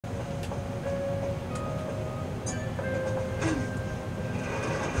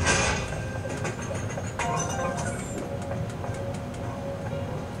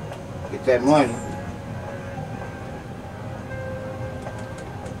get that money.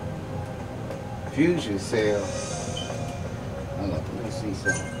 Fusion cell. Hold on, let me see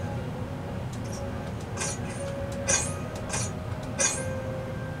something.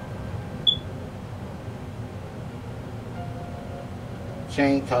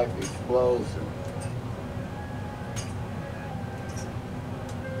 Chain type explosion.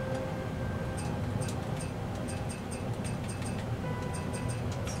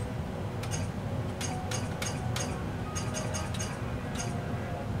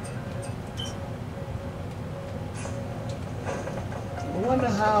 I wonder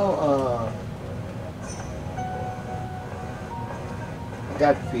how I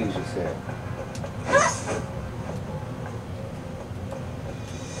got the fusion cell.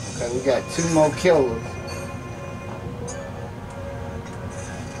 Okay, we got 2 more killers.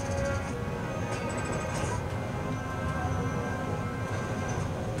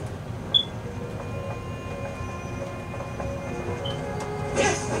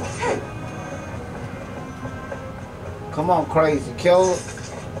 Come on, crazy killer.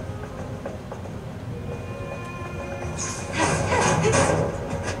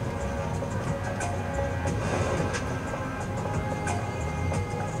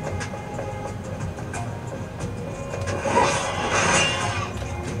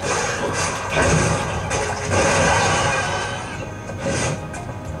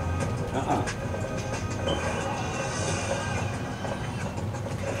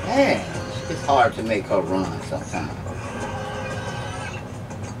 Man, it's hard to make her run sometimes.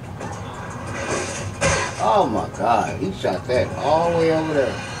 Oh my God, he shot that all the way over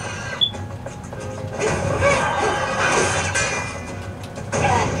there.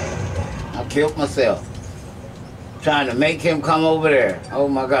 I killed myself trying to make him come over there. Oh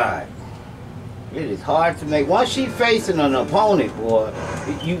my God. It is hard to make. Once she's facing an opponent, boy,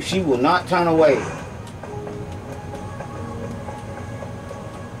 she will not turn away.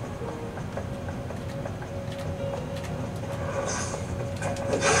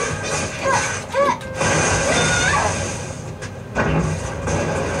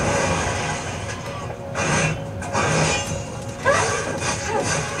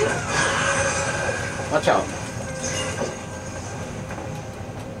 Watch out.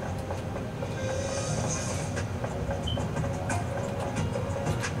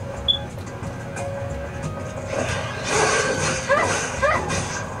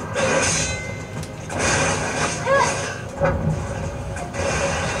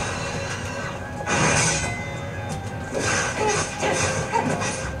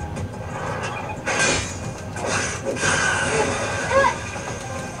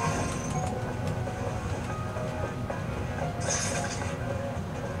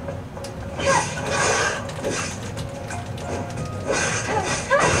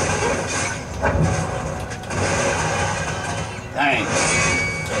 Dang.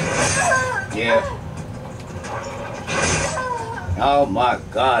 Yeah. Oh my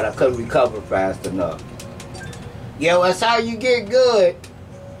God, I couldn't recover fast enough. Yo, that's how you get good.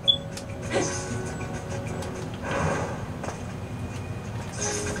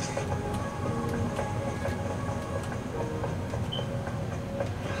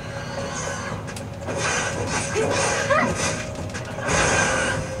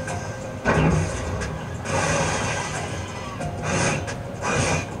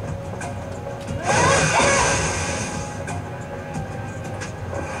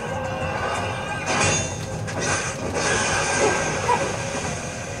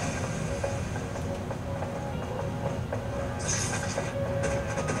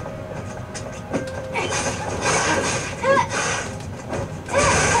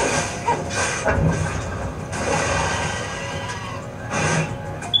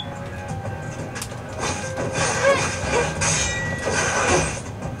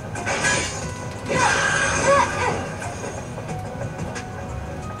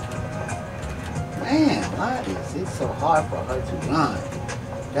 Man, why is it so hard for her to run?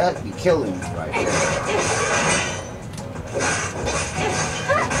 That'd be killing me right there.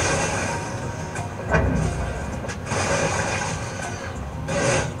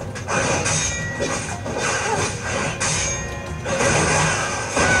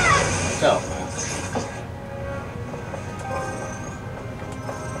 So,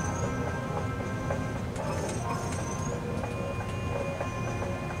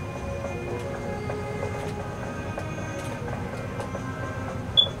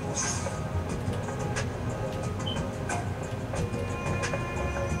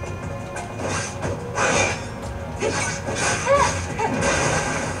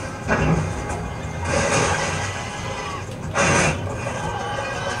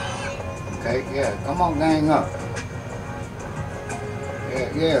 Come on, gang up.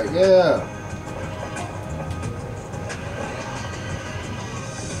 Yeah, yeah, yeah.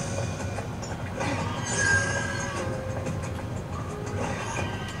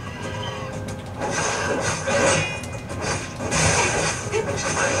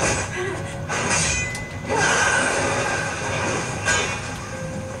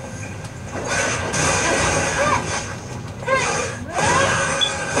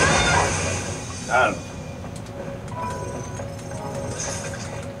 Got him.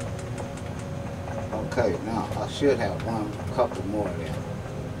 Okay, now I should have couple more of them.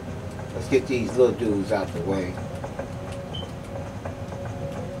 Let's get these little dudes out the way.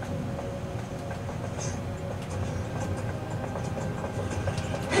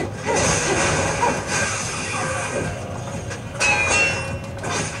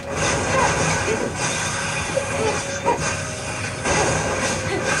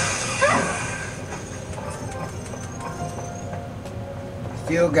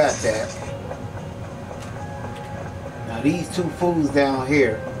 Still got that. Now these two fools down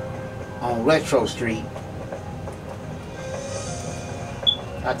here on Retro Street.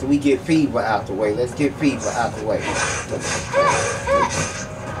 After we get Fever out the way, let's get Fever out the way.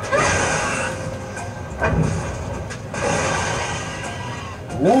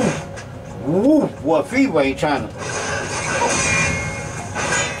 Woo! Woo! Boy, Fever ain't trying to.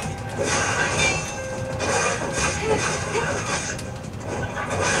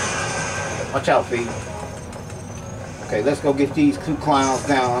 Watch out, Fever. Okay, let's go get these two clowns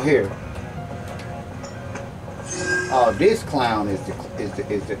down here. Oh, this clown is the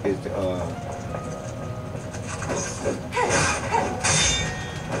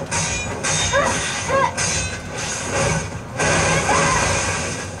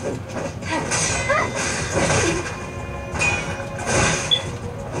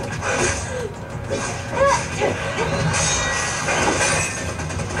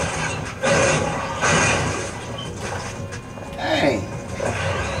dang.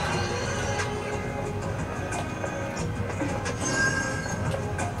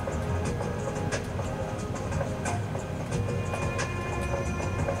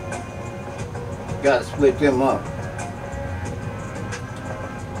 Gotta split them up.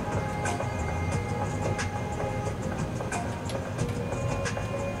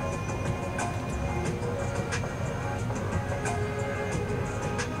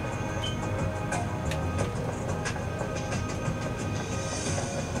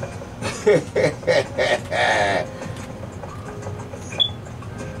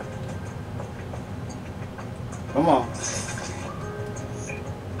 Come on.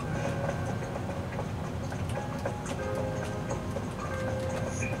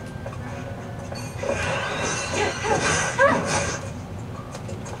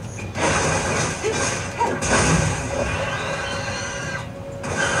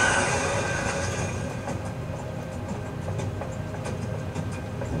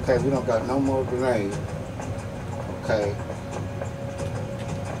 Okay, we don't got no more grenades. Okay.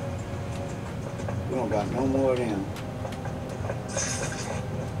 We don't got no more of them.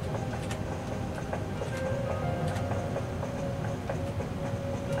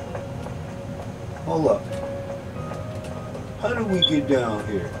 Hold up. How do we get down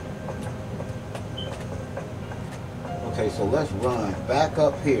here? Okay, so let's run back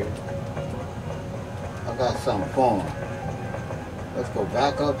up here. I got something for him. Let's go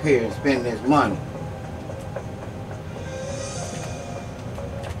back up here and spend this money.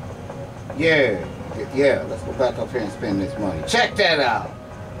 Yeah, yeah, let's go back up here and spend this money. Check that out.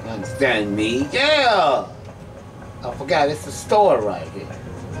 You understand me? Yeah! I forgot, it's a store right here.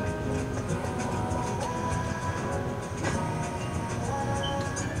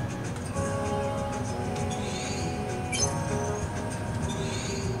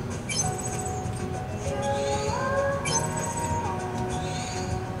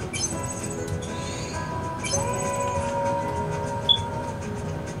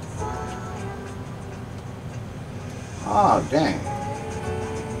 Oh, dang.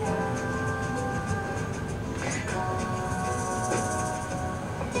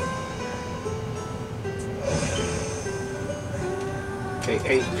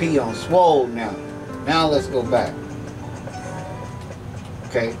 Okay, HP on swole now. Now let's go back.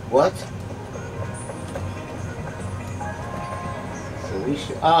 Okay, what? So we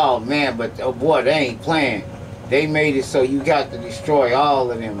should, oh man, but oh boy, they ain't playing. They made it so you got to destroy all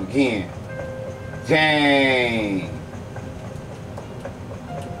of them again. Dang.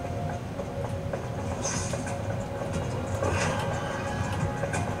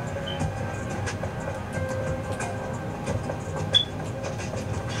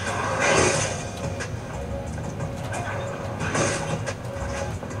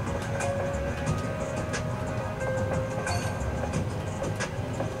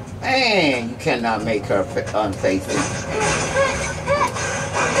 Man, you cannot make her unfaithful.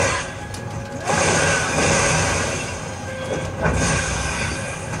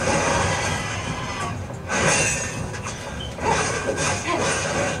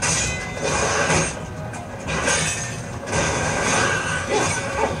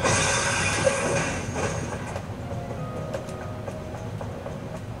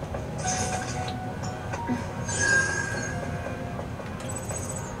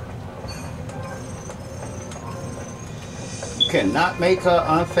 Cannot make her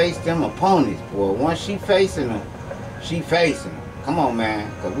unface them opponents, boy. Once she facing them, she facing them. Come on,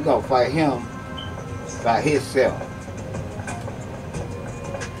 man, because we gonna fight him by himself.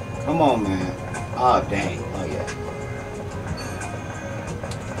 Come on, man. Oh, dang. Oh, yeah.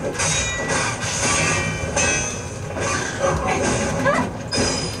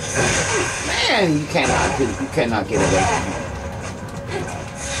 Man, you cannot get away from him.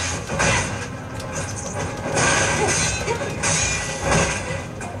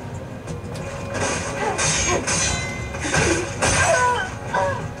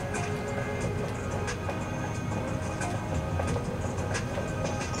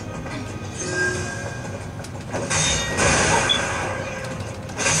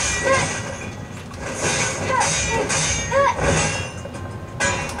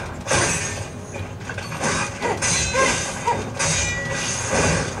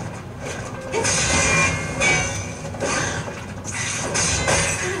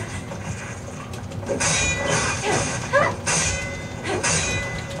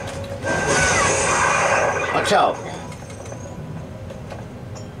 Watch out.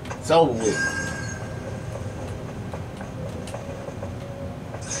 It's over with.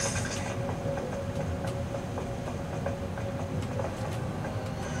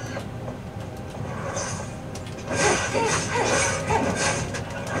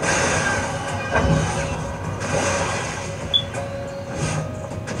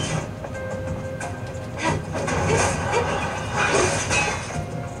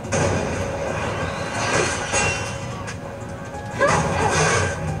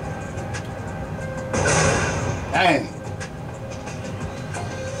 Dang.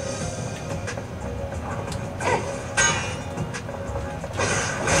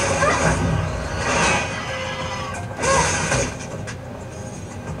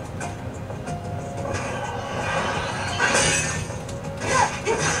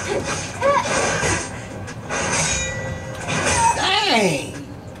 Dang.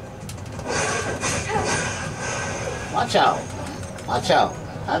 Watch out. Watch out.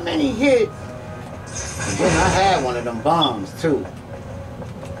 How many hits? And then I had one of them bombs too.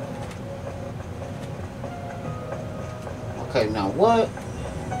 Okay, now what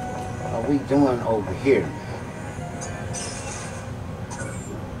are we doing over here?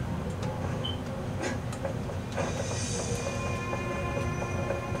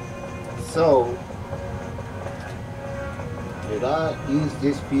 So, did I use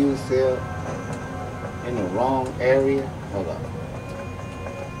this fuel cell in the wrong area? Hold on.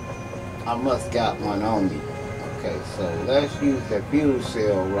 I must got one on me. Okay, so let's use the fuel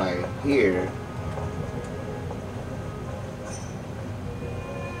cell right here.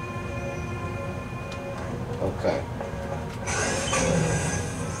 Okay.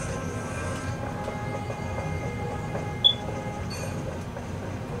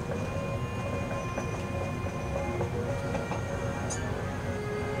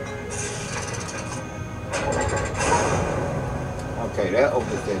 Okay, that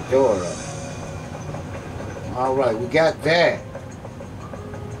opens that door up. Alright, we got that.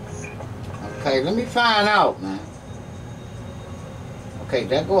 Okay, let me find out, man. Okay,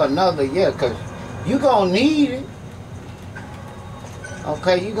 there go another, yeah, because you gonna need it.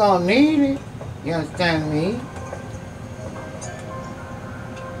 Okay, you gonna need it. You understand me?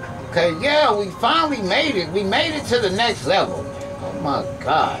 Okay, yeah, we finally made it. We made it to the next level. Oh my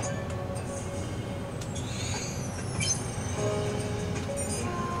God.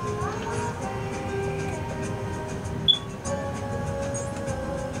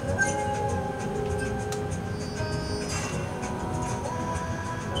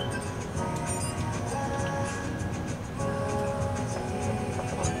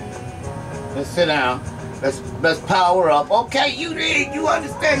 Let's sit down. Let's power up. Okay, you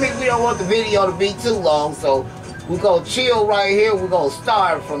understand me. We don't want the video to be too long, so we're gonna chill right here. We're gonna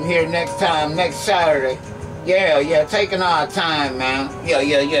start from here next Saturday. Yeah, taking our time, man.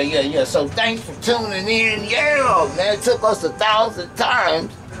 Yeah. So thanks for tuning in. Yeah, man, it took us 1,000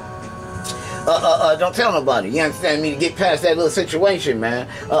 times. Don't tell nobody. You understand me, to get past that little situation, man.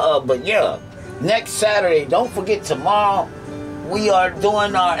 But yeah, next Saturday. Don't forget tomorrow. we are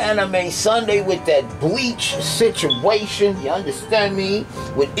doing our Anime Sunday with that Bleach situation. You understand me?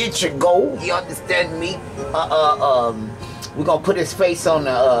 With Ichigo. You understand me? We're gonna put his face on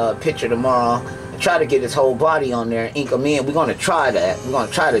the picture tomorrow. Try to get his whole body on there, ink him in. We're gonna try that. We're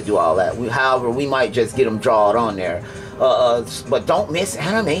gonna try to do all that. However, we might just get him drawn on there. But don't miss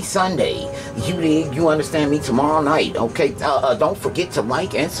Anime Sunday. You understand me? Tomorrow night. Okay. Don't forget to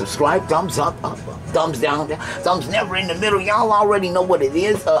like and subscribe. Thumbs up, thumbs down, thumbs never in the middle. Y'all already know what it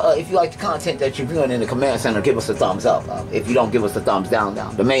is. If you like the content that you're viewing in the command center, give us a thumbs up. If you don't, give us a thumbs down.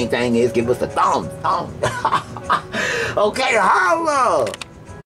 The main thing is give us a thumb. Okay, holla.